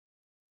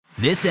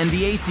This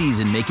NBA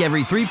season, make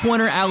every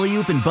three-pointer,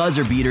 alley-oop, and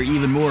buzzer beater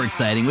even more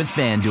exciting with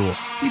FanDuel.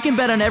 You can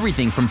bet on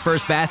everything from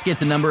first basket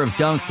to number of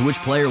dunks to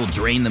which player will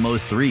drain the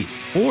most threes.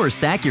 Or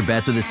stack your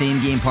bets with a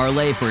same-game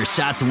parlay for a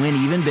shot to win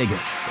even bigger.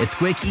 It's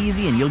quick,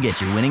 easy, and you'll get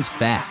your winnings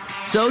fast.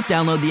 So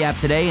download the app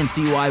today and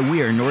see why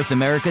we're North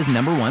America's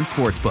 #1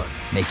 sportsbook.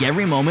 Make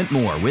every moment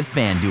more with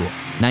FanDuel.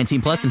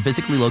 19 plus and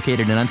physically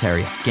located in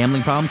Ontario.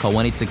 Gambling problem? Call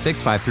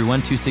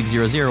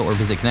 1-866-531-2600 or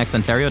visit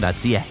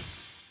connectsontario.ca.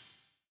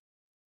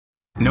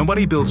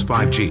 Nobody builds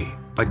 5G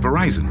like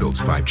Verizon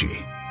builds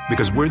 5G,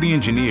 because we're the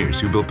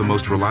engineers who built the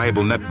most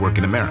reliable network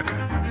in America.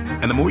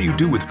 And the more you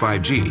do with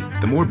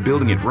 5G, the more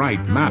building it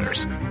right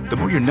matters. The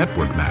more your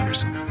network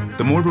matters.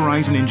 The more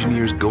Verizon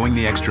engineers going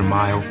the extra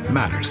mile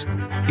matters.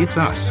 It's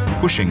us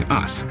pushing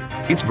us.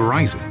 It's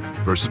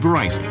Verizon versus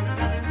Verizon.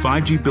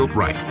 5G built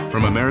right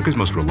from America's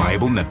most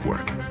reliable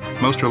network.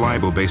 Most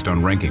reliable based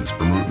on rankings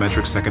from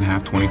RootMetrics second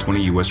half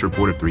 2020 U.S.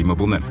 report of 3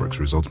 mobile networks.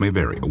 Results may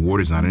vary.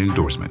 Award is not an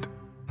endorsement.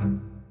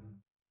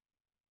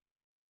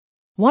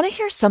 Want to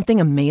hear something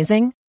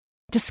amazing?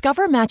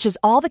 Discover matches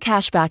all the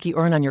cash back you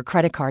earn on your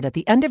credit card at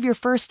the end of your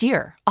first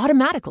year,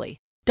 automatically,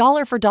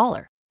 dollar for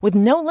dollar, with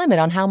no limit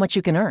on how much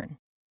you can earn.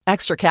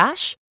 Extra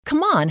cash?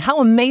 Come on, how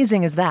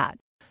amazing is that?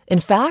 In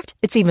fact,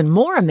 it's even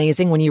more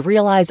amazing when you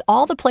realize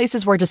all the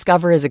places where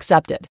Discover is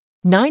accepted.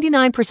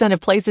 99%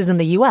 of places in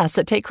the U.S.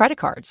 that take credit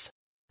cards.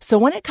 So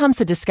when it comes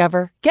to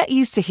Discover, get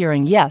used to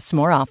hearing yes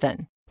more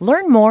often.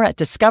 Learn more at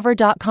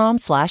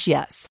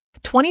discover.com/yes.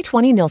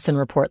 2020 Nielsen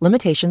Report.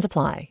 Limitations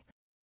apply.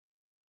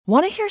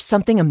 Want to hear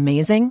something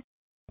amazing?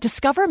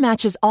 Discover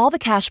matches all the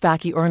cash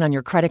back you earn on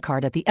your credit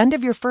card at the end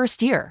of your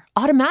first year,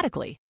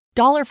 automatically,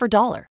 dollar for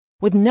dollar,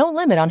 with no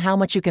limit on how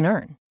much you can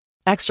earn.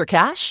 Extra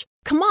cash?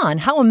 Come on,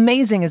 how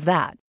amazing is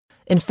that?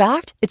 In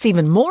fact, it's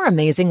even more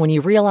amazing when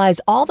you realize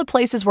all the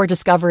places where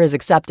Discover is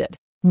accepted.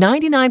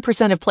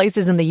 99% of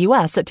places in the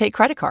U.S. that take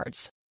credit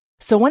cards.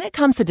 So when it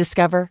comes to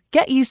Discover,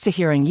 get used to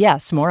hearing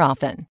yes more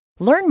often.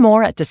 Learn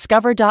more at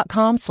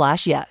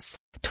discover.com/yes.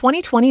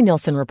 2020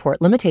 Nielsen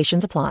Report.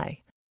 Limitations apply.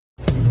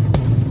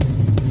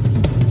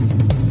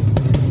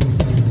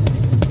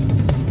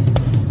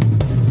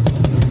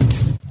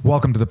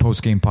 Welcome to the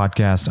post-game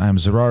podcast. I'm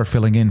Zarar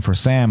filling in for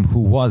Sam, who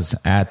was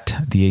at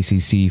the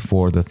ACC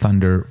for the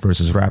Thunder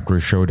versus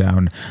Raptors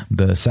showdown,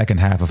 the second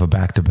half of a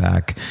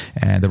back-to-back.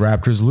 And the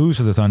Raptors lose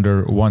to the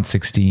Thunder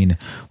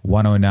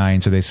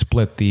 116-109. So they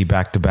split the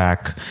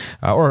back-to-back,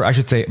 or I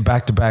should say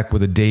back-to-back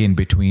with a day in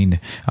between,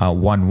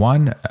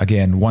 1-1.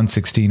 Again,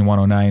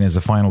 116-109 is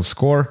the final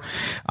score.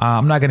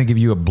 I'm not going to give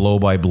you a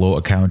blow-by-blow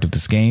account of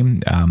this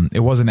game.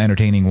 It was an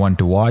entertaining one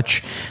to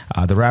watch.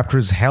 The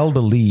Raptors held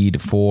the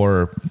lead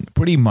for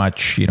pretty much,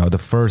 the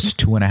first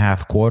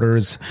 2.5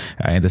 quarters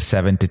in the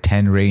 7 to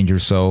 10 range or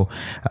so,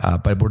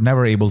 but were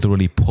never able to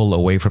really pull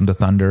away from the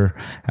Thunder.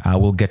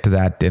 We'll get to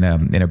that in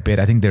a bit.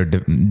 I think they're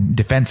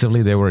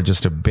defensively they were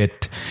just a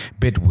bit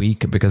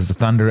weak, because the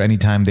Thunder,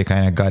 anytime they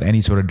kind of got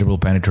any sort of dribble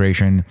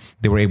penetration,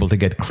 they were able to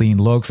get clean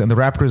looks, and the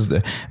Raptors,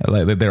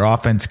 their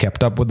offense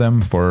kept up with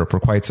them for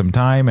quite some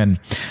time.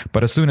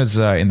 But as soon as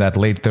in that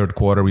late third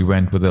quarter we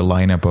went with a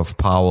lineup of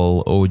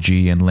Powell,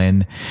 OG, and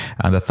Lin,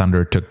 and the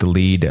Thunder took the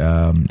lead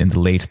in the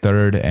late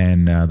third,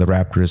 and the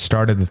Raptors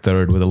started the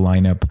third with a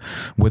lineup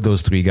with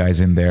those 3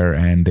 guys in there,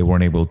 and they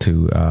weren't able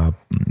to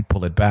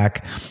pull it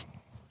back.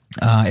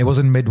 It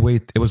wasn't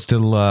midway. It was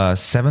still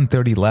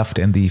 7:30 left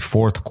in the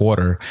fourth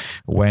quarter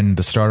when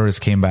the starters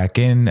came back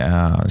in.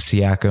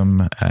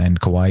 Siakam and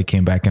Kawhi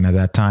came back in at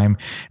that time,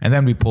 and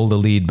then we pulled the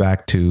lead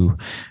back to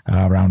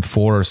around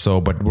 4 or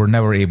so. But we're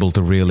never able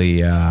to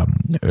really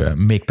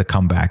make the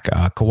comeback.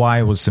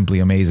 Kawhi was simply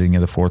amazing in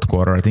the fourth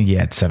quarter. I think he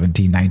had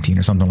 17, 19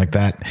 or something like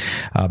that.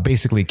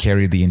 Basically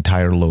carried the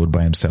entire load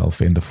by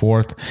himself in the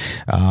fourth,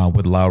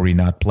 with Lowry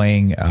not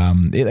playing.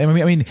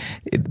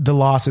 The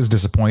loss is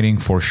disappointing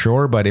for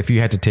sure, but if you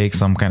had to take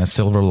some kind of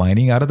silver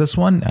lining out of this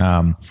one,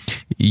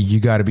 you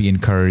got to be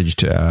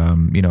encouraged,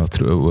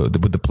 through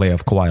with the play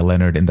of Kawhi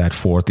Leonard in that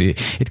fourth.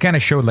 It kind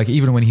of showed, like,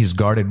 even when he's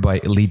guarded by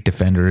elite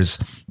defenders,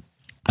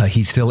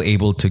 he's still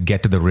able to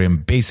get to the rim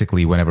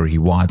basically whenever he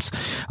wants.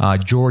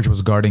 George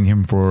was guarding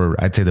him for,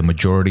 I'd say, the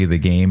majority of the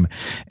game,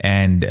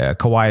 and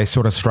Kawhi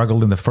sort of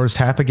struggled in the first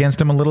half against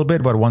him a little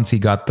bit, but once he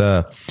got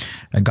the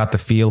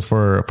feel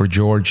for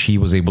George, he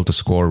was able to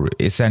score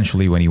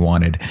essentially when he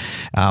wanted.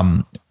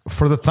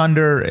 For the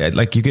Thunder,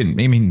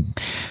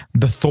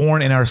 the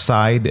thorn in our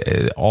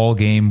side all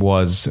game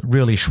was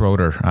really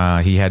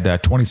Schroeder. He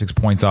had 26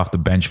 points off the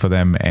bench for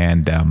them,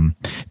 and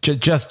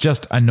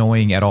just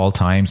annoying at all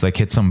times. Like,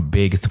 hit some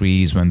big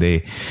threes when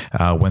they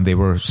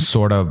were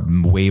sort of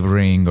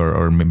wavering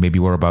or maybe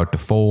were about to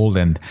fold.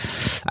 And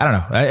I don't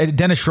know.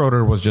 Dennis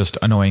Schroeder was just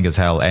annoying as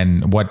hell.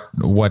 And what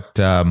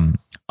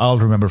I'll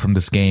remember from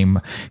this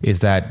game is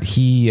that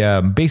he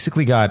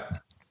basically got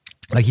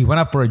Like he went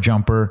up for a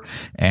jumper,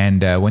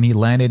 and when he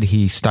landed,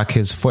 he stuck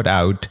his foot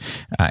out,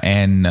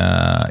 and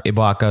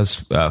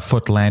Ibaka's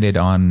foot landed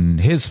on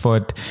his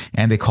foot,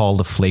 and they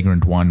called a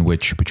flagrant one,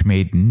 which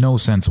made no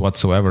sense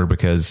whatsoever,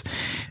 because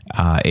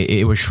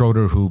it was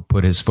Schroeder who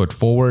put his foot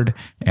forward,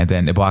 and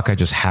then Ibaka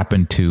just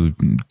happened to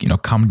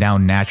come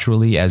down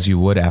naturally as you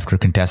would after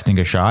contesting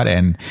a shot,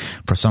 and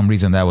for some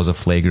reason that was a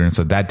flagrant,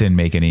 so that didn't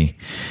make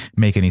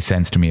any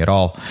sense to me at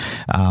all.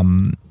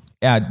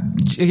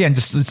 Again,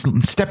 just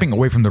stepping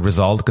away from the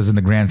result, because in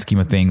the grand scheme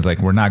of things, like,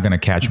 we're not going to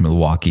catch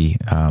Milwaukee.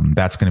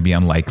 That's going to be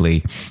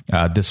unlikely.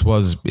 This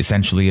was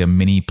essentially a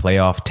mini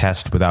playoff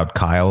test without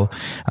Kyle.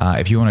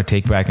 If you want to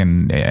take back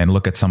and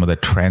look at some of the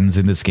trends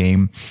in this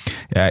game,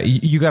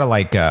 you got to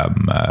like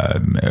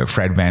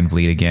Fred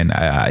VanVleet again.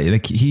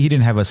 Like he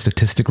didn't have a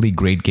statistically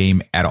great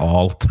game at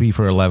all. 3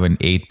 for 11,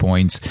 8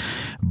 points.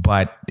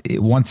 But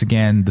once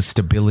again, the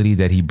stability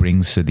that he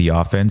brings to the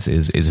offense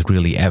is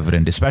really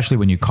evident, especially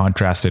when you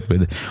contrast it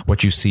with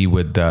what you see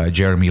with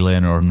Jeremy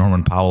Lin or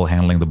Norman Powell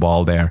handling the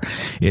ball there.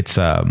 It's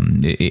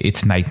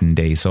night and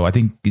day. So I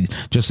think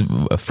just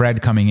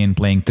Fred coming in,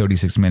 playing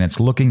 36 minutes,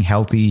 looking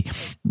healthy.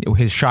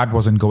 His shot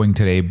wasn't going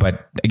today,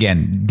 but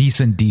again,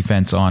 decent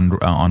defense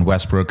on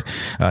Westbrook.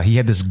 He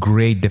had this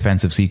great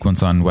defensive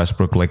sequence on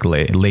Westbrook, like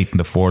late in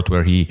the fourth,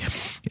 where he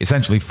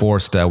essentially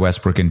forced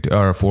Westbrook into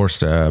a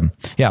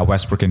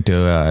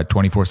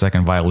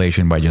 24-second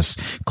violation by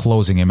just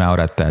closing him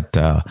out at that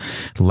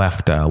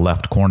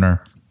left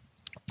corner.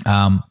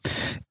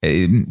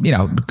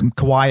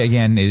 Kawhi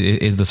again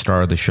is the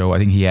star of the show. I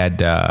think he had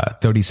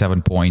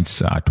 37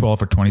 points, 12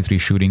 for 23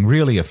 shooting,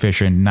 really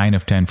efficient, 9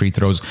 of 10 free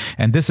throws.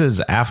 And this is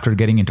after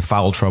getting into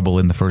foul trouble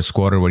in the first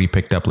quarter, where he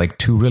picked up like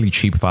 2 really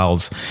cheap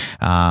fouls,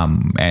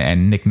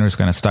 and Nick Nurse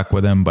kind of stuck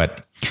with him.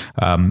 But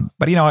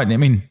you know what I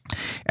mean?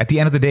 At the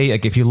end of the day,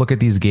 like, if you look at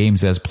these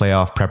games as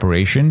playoff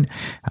preparation,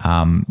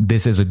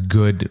 this is a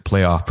good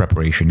playoff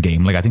preparation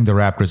game. Like, I think the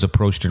Raptors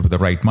approached it with the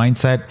right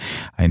mindset,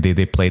 and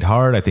they played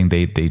hard. I think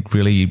they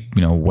really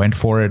went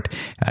for it.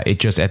 It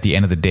just, at the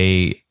end of the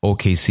day,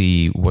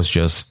 OKC was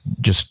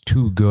just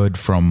too good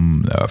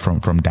from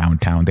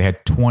downtown. They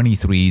had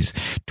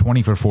 23s,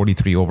 20 for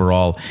 43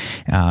 overall.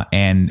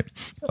 And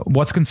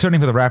what's concerning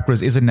for the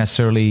Raptors isn't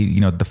necessarily,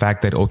 the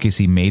fact that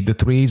OKC made the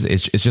threes.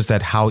 It's just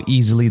that how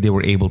easily they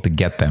were able to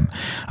get them.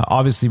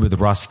 Obviously, with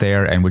Russ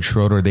there and with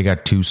Schroeder, they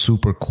got 2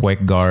 super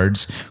quick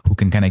guards who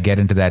can kind of get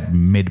into that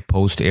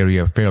mid-post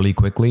area fairly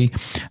quickly.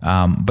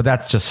 But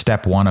that's just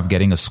step one of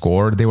getting a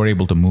score. They were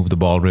able to move the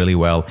ball really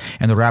well.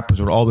 And the Raptors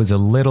were always a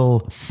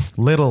little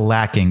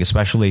lacking,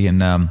 especially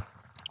in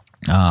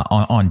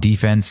on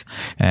defense.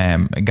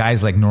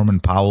 Guys like Norman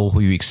Powell,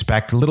 who you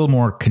expect a little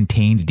more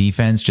contained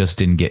defense, we just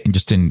didn't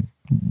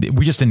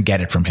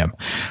get it from him,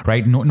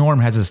 right? Norm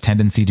has this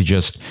tendency to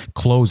just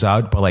close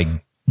out, but like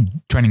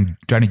trying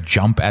to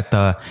jump at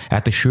the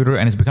shooter,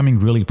 and it's becoming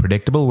really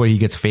predictable, where he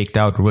gets faked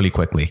out really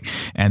quickly,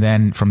 and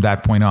then from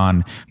that point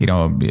on,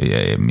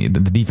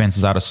 the defense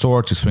is out of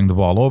sorts. You swing the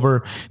ball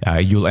over,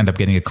 you'll end up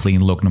getting a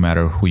clean look no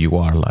matter who you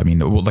are. I mean,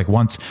 like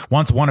once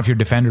one of your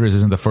defenders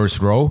is in the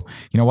first row,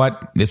 you know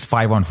what? It's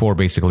 5-on-4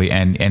 basically,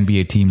 and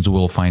NBA teams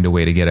will find a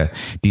way to get a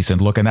decent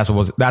look, and that's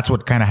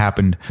what kind of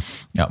happened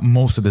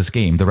most of this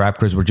game. The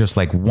Raptors were just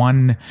like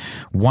one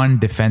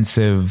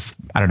defensive,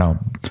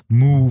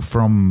 move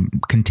from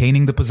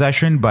containing the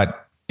possession,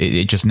 but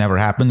it just never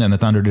happened, and the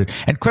Thunder did.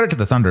 And credit to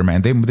the Thunder,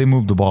 man. They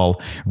moved the ball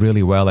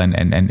really well,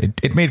 and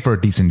it made for a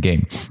decent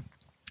game.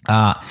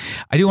 I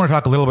do want to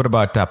talk a little bit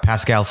about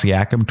Pascal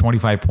Siakam,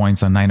 25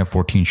 points on 9 of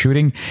 14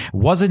 shooting.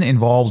 Wasn't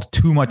involved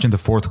too much in the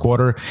fourth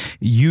quarter.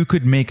 You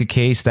could make a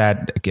case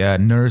that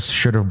Nurse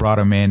should have brought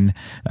him in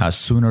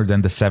sooner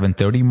than the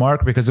 7:30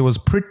 mark, because it was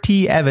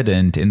pretty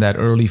evident in that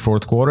early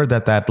fourth quarter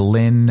that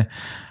Lin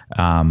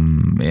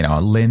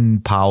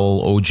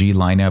Powell OG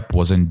lineup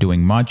wasn't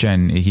doing much,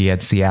 and he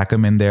had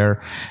Siakam in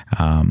there.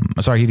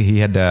 He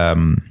had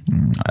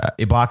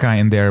Ibaka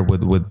in there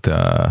with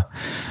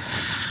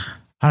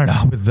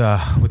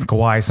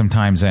Kawhi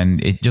sometimes,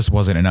 and it just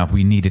wasn't enough.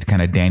 We needed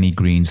kind of Danny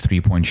Green's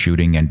 3-point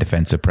shooting and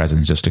defensive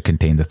presence just to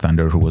contain the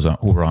Thunder, who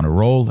were on a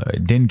roll.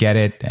 Didn't get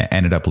it,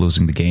 ended up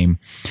losing the game.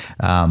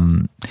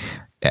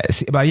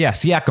 But yeah,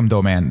 Siakam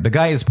though, man, the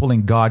guy is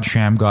pulling God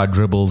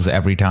dribbles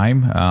every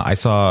time. I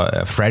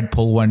saw Fred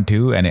pull one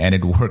too, and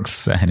it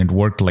works, and it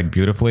worked like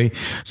beautifully.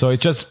 So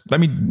it's just,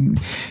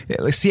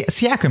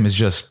 Siakam is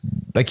just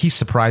like, he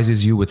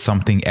surprises you with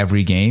something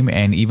every game.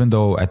 And even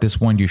though at this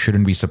point you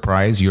shouldn't be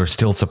surprised, you're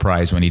still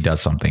surprised when he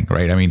does something,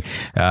 right? I mean,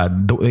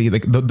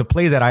 the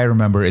play that I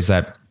remember is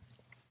that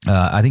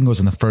I think it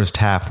was in the first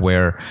half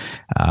where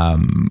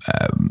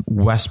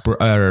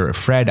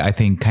Fred, I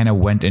think, kind of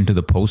went into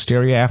the post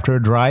area after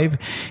a drive,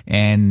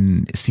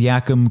 and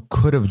Siakam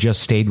could have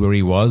just stayed where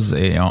he was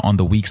on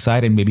the weak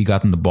side and maybe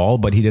gotten the ball,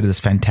 but he did this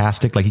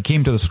fantastic, like, he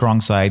came to the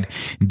strong side,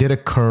 did a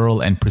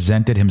curl, and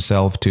presented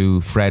himself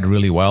to Fred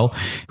really well,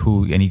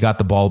 and he got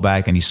the ball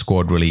back and he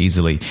scored really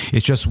easily.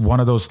 It's just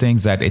one of those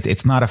things that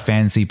it's not a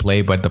fancy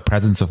play, but the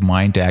presence of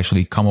mind to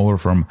actually come over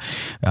from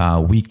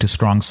weak to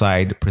strong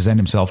side, present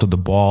himself to the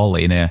ball, ball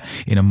in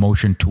a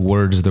motion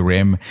towards the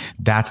rim.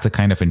 That's the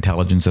kind of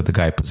intelligence that the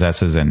guy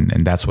possesses, and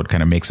that's what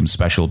kind of makes him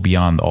special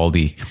beyond all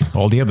the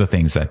other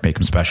things that make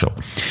him special.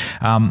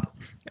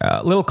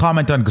 Little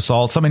comment on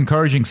Gasol. Some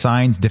encouraging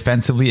signs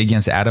defensively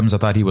against Adams. I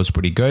thought he was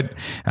pretty good.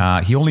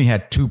 He only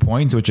had 2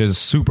 points, which is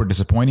super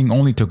disappointing.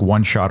 Only took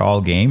one shot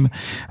all game.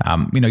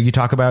 You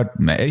talk about,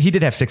 he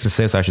did have 6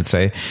 assists, I should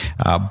say,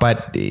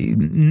 but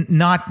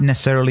not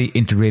necessarily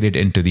integrated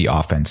into the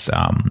offense.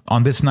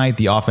 On this night,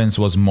 the offense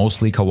was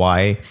mostly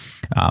Kawhi.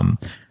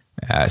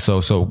 So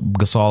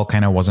Gasol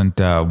kind of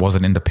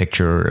wasn't in the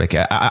picture. Like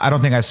I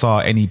don't think I saw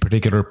any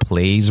particular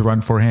plays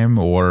run for him,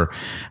 or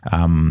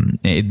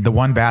the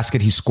one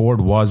basket he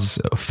scored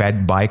was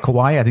fed by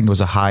Kawhi. I think it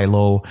was a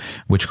high-low,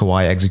 which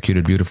Kawhi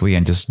executed beautifully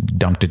and just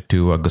dumped it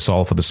to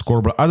Gasol for the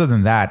score. But other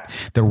than that,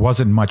 there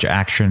wasn't much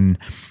action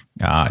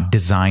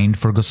designed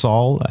for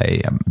Gasol.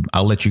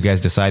 I'll let you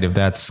guys decide if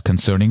that's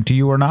concerning to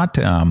you or not.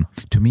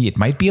 To me, it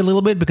might be a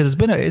little bit, because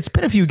it's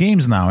been a few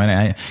games now,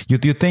 and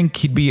you think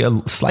he'd be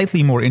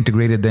slightly more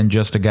integrated than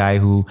just a guy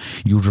who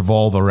you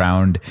revolve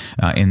around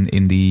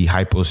in the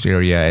high post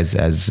area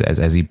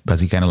as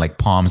he kind of like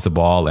palms the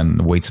ball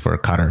and waits for a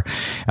cutter.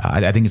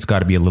 I think it's got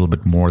to be a little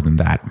bit more than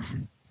that.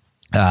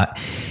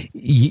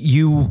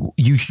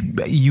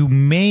 You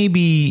may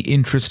be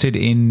interested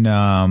in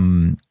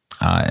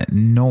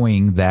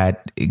knowing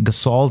that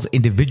Gasol's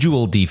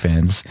individual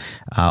defense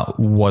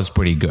was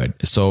pretty good.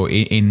 So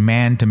in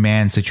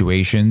man-to-man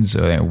situations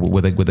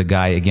with a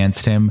guy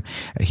against him,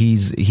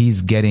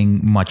 he's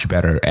getting much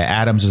better.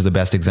 Adams is the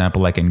best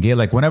example I can give.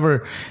 Like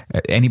whenever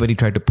anybody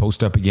tried to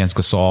post up against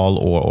Gasol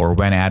or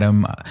when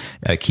Adam,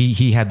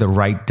 he had the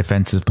right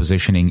defensive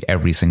positioning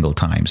every single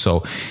time.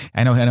 So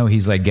I know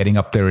he's like getting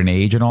up there in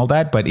age and all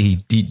that, but he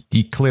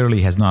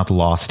clearly has not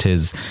lost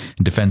his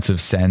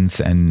defensive sense,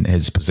 and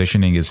his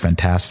positioning is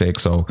fantastic.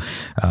 So,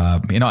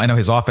 I know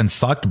his offense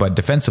sucked, but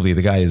defensively,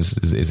 the guy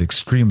is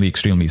extremely,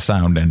 extremely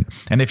sound.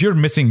 And if you're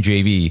missing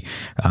JV,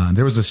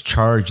 there was this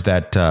charge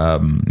that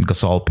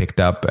Gasol picked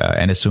up,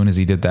 and as soon as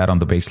he did that on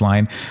the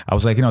baseline, I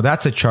was like,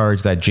 that's a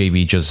charge that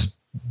JV just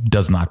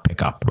does not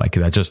pick up. Like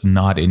that's just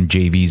not in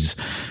JV's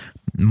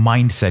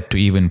mindset to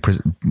even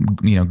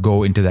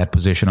go into that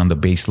position on the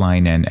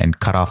baseline and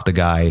cut off the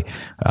guy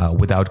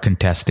without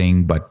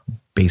contesting, but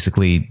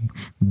basically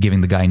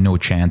giving the guy no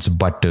chance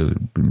but to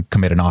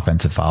commit an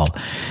offensive foul.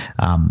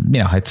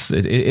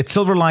 It's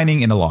silver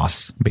lining in a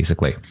loss,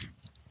 basically.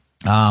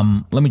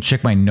 Let me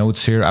check my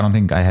notes here. I don't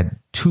think I had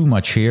too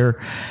much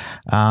here.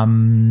 Yeah,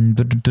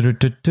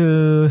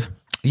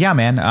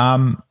 man.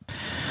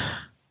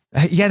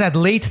 Yeah, that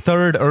late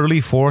third,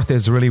 early fourth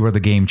is really where the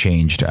game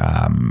changed.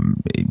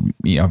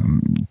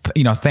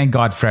 Thank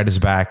God Fred is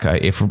back.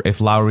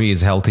 If Lowry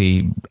is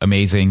healthy,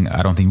 amazing.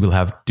 I don't think we'll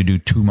have to do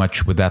too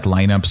much with that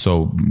lineup.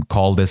 So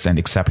call this an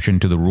exception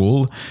to the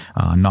rule.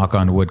 Knock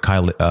on wood,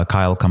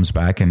 Kyle comes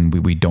back,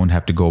 and we don't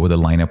have to go with the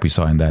lineup we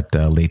saw in that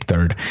late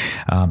third,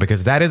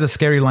 because that is a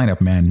scary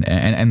lineup, man.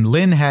 And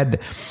Lin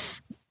had.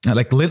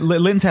 Like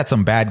Lin's had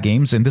some bad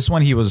games. In this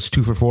one, he was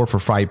 2 for 4 for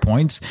 5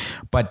 points,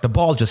 but the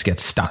ball just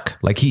gets stuck.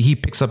 Like he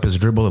picks up his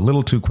dribble a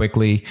little too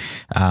quickly.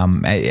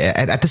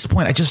 At this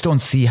point, I just don't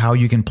see how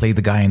you can play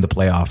the guy in the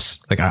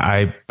playoffs. Like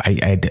I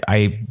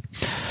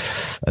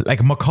like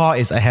McCaw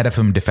is ahead of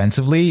him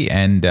defensively,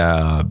 and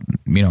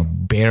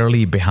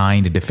barely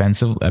behind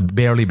offensively.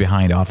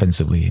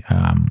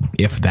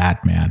 If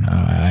that, man,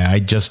 I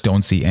just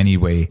don't see any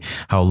way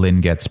how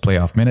Lin gets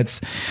playoff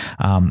minutes.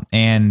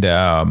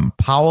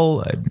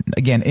 Powell,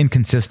 again,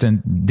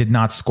 inconsistent, did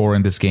not score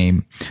in this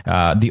game.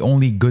 The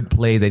only good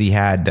play that he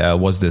had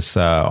was this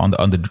on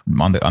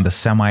the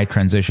semi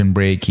transition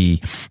break.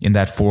 He in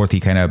that fourth, he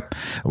kind of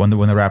when the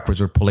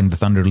Raptors were pulling the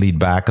Thunder lead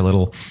back a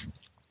little.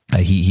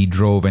 He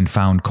drove and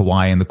found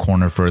Kawhi in the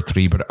corner for a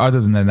 3. But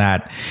other than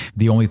that,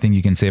 the only thing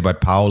you can say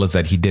about Powell is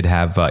that he did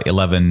have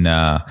 11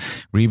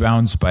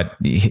 rebounds. But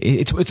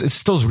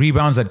it's those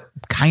rebounds that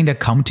kind of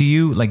come to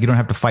you. Like you don't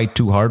have to fight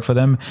too hard for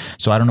them.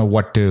 So I don't know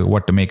what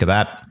to make of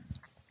that.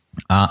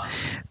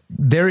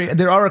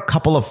 There are a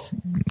couple of,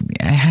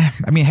 I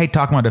hate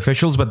talking about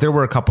officials, but there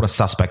were a couple of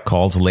suspect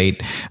calls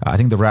late. I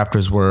think the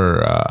Raptors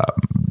were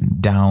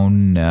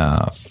down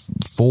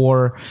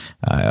 4.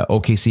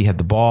 OKC had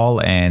the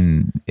ball,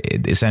 and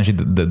essentially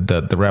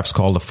the refs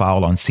called a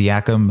foul on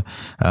Siakam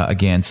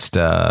against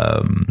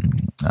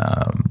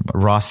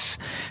Russ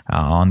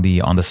on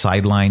the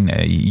sideline.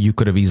 You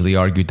could have easily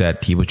argued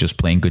that he was just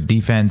playing good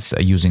defense,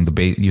 using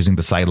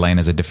the sideline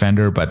as a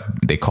defender, but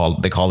they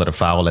called it a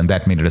foul, and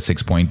that made it a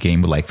 6-point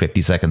game with like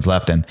 50 seconds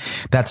left, and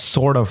that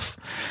sort of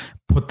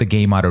put the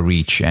game out of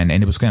reach, and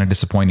it was kind of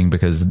disappointing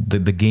because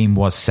the game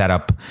was set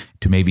up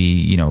to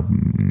maybe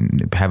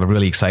have a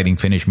really exciting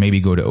finish, maybe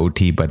go to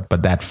OT, but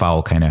that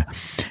foul kind of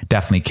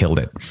definitely killed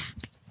it.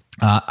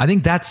 I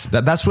think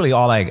that's really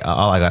all I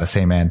gotta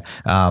say, man.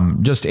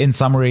 Just in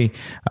summary,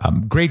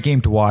 great game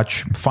to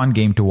watch, fun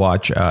game to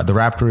watch. The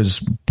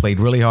Raptors played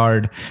really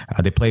hard.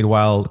 They played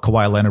well.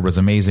 Kawhi Leonard was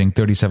amazing,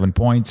 37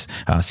 points.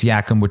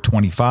 Siakam with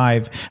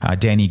 25.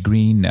 Danny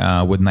Green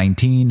with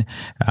 19.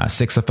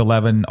 6 of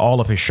 11.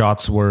 All of his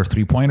shots were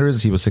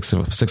three-pointers. He was 6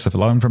 of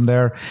 11 from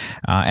there.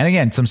 And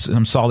again,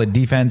 some solid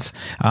defense.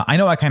 I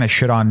know I kind of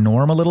shit on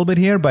Norm a little bit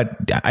here, but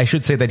I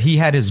should say that he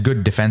had his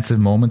good defensive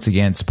moments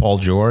against Paul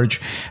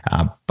George.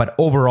 But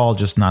overall,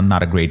 just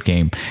not a great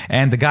game.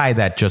 And the guy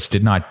that just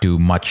did not do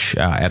much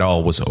at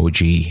all was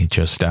OG.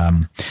 Just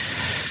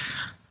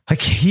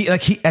he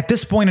at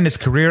this point in his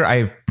career,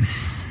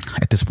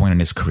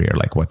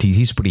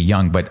 he's pretty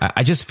young, but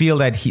I just feel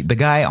that the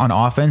guy on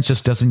offense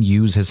just doesn't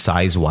use his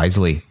size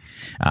wisely.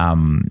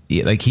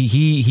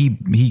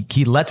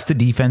 He lets the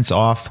defense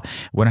off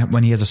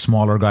when he has a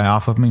smaller guy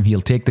off of him.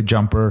 He'll take the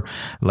jumper.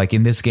 Like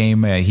in this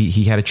game,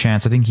 he had a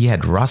chance. I think he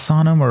had Russ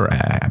on him, or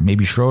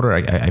maybe Schroeder.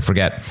 I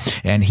forget.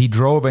 And he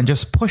drove and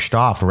just pushed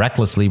off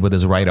recklessly with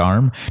his right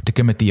arm to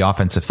commit the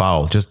offensive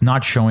foul, just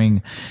not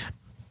showing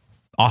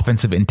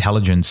offensive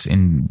intelligence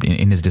in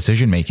his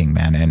decision making,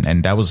 man,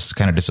 and that was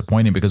kind of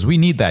disappointing because we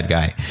need that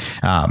guy.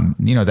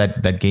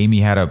 That game he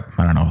had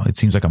it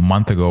seems like a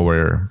month ago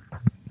where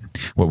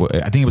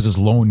I think it was his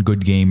lone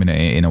good game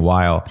in a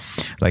while.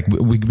 Like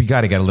we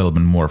got to get a little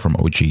bit more from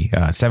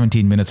OG.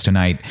 17 minutes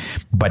tonight,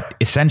 but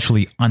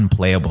essentially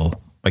unplayable.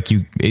 Like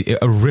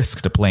a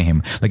risk to play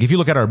him. Like if you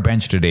look at our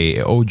bench today,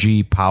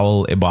 OG,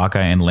 Powell, Ibaka,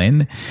 and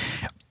Lin,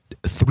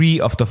 3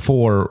 of the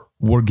 4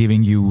 were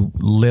giving you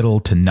little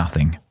to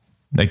nothing.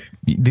 Like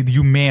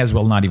you may as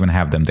well not even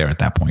have them there at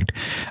that point.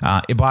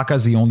 Ibaka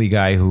is the only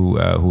guy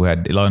who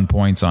had 11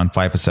 points on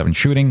 5 of 7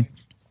 shooting.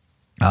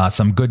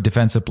 Some good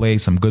defensive play,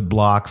 some good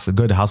blocks, a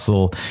good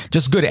hustle,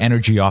 just good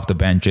energy off the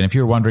bench. And if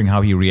you're wondering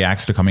how he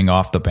reacts to coming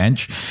off the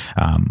bench,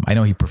 I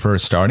know he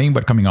prefers starting,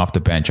 but coming off the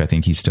bench, I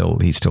think he's still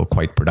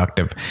quite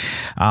productive.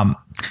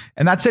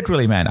 And that's it,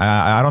 really, man.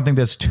 I don't think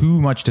there's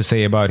too much to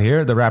say about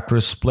here. The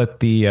Raptors split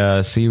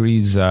the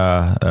series,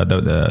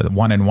 the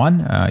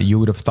 1-1. You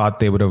would have thought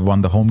they would have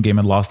won the home game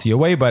and lost the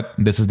away, but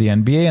this is the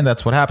NBA, and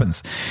that's what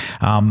happens.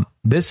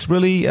 This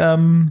really,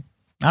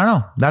 I don't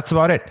know. That's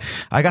about it.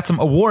 I got some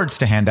awards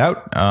to hand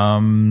out. I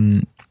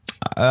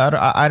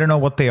don't know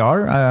what they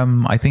are.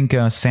 I think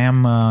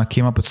Sam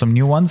came up with some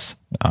new ones.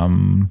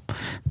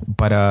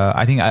 But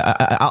I think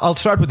I'll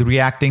start with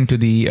reacting to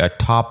the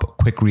top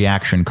quick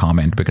reaction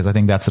comment, because I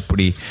think that's a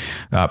pretty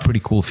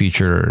cool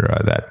feature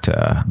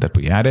that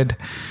we added.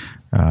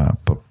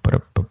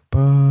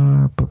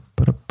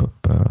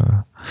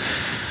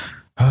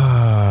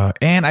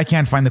 And I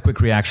can't find the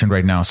quick reaction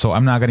right now, so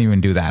I'm not going to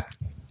even do that.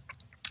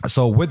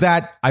 So with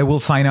that, I will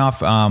sign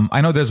off.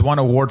 I know there's one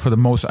award for the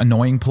most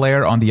annoying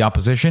player on the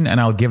opposition,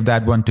 and I'll give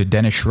that one to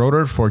Dennis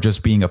Schroeder for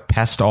just being a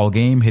pest all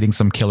game, hitting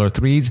some killer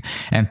threes,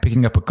 and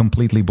picking up a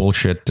completely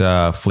bullshit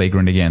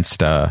flagrant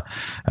against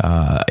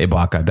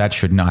Ibaka. That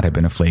should not have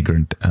been a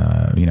flagrant.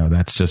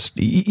 That's just,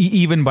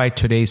 even by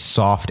today's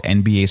soft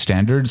NBA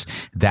standards,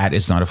 that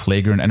is not a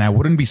flagrant, and I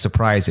wouldn't be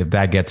surprised if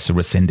that gets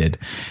rescinded,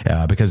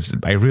 because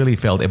I really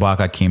felt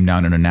Ibaka came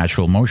down in a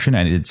natural motion,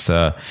 and it's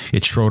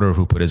Schroeder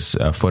who put his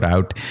foot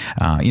out.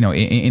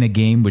 In a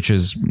game which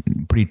is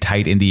pretty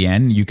tight in the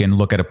end, you can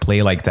look at a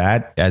play like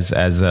that as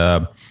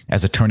a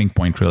turning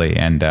point, really.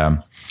 And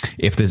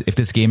if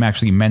this game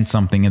actually meant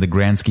something in the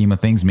grand scheme of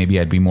things, maybe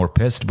I'd be more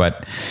pissed.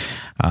 But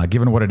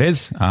given what it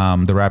is,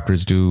 the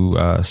Raptors do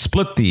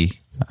split the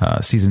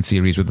season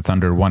series with the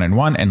Thunder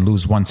 1-1 and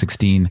lose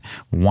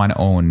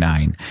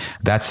 116-109.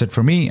 That's it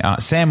for me.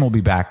 Sam will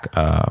be back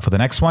for the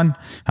next one.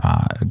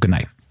 Good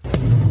night.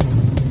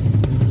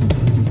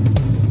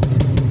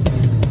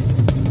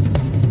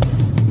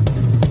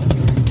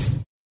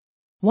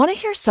 Want to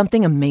hear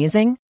something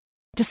amazing?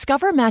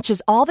 Discover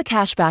matches all the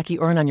cash back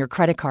you earn on your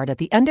credit card at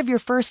the end of your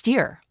first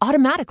year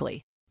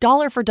automatically,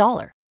 dollar for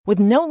dollar, with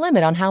no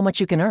limit on how much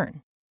you can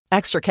earn.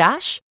 Extra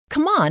cash?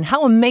 Come on,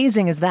 how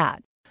amazing is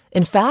that?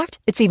 In fact,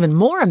 it's even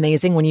more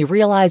amazing when you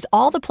realize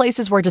all the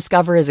places where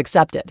Discover is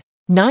accepted.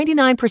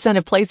 99%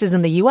 of places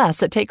in the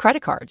U.S. that take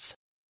credit cards.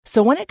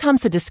 So when it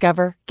comes to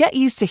Discover, get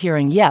used to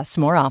hearing yes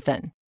more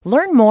often.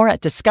 Learn more at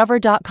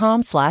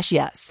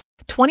discover.com/yes.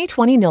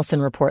 2020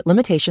 Nielsen Report.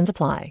 Limitations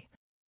apply.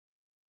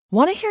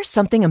 Want to hear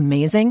something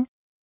amazing?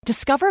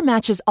 Discover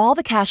matches all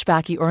the cash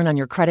back you earn on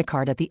your credit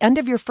card at the end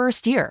of your first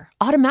year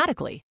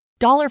automatically,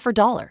 dollar for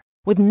dollar,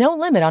 with no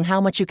limit on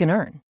how much you can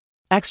earn.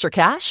 Extra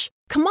cash?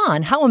 Come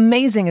on, how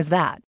amazing is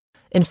that?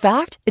 In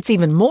fact, it's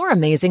even more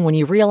amazing when you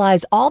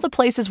realize all the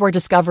places where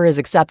Discover is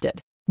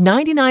accepted.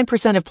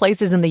 99% of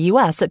places in the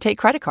U.S. that take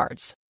credit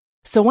cards.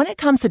 So when it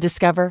comes to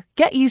Discover,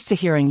 get used to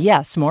hearing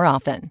yes more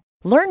often.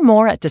 Learn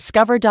more at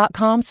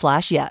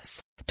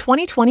discover.com/yes.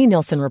 2020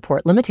 Nielsen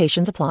Report.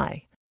 Limitations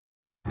apply.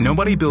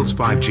 Nobody builds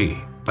 5G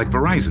like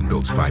Verizon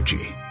builds 5G,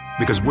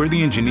 because we're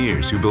the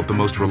engineers who built the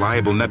most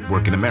reliable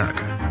network in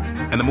America.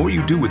 And the more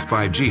you do with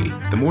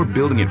 5G, the more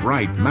building it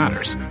right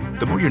matters.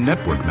 The more your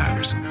network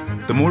matters.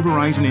 The more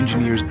Verizon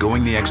engineers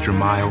going the extra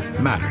mile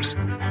matters.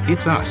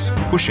 It's us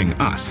pushing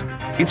us.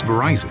 It's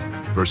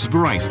Verizon versus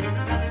Verizon.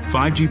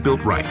 5G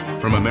built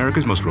right from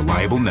America's most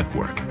reliable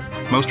network.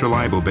 Most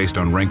reliable based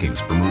on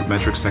rankings from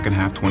RootMetrics second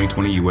half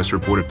 2020 U.S.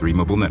 report of 3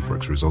 mobile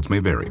networks. Results may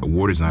vary.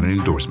 Award is not an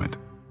endorsement.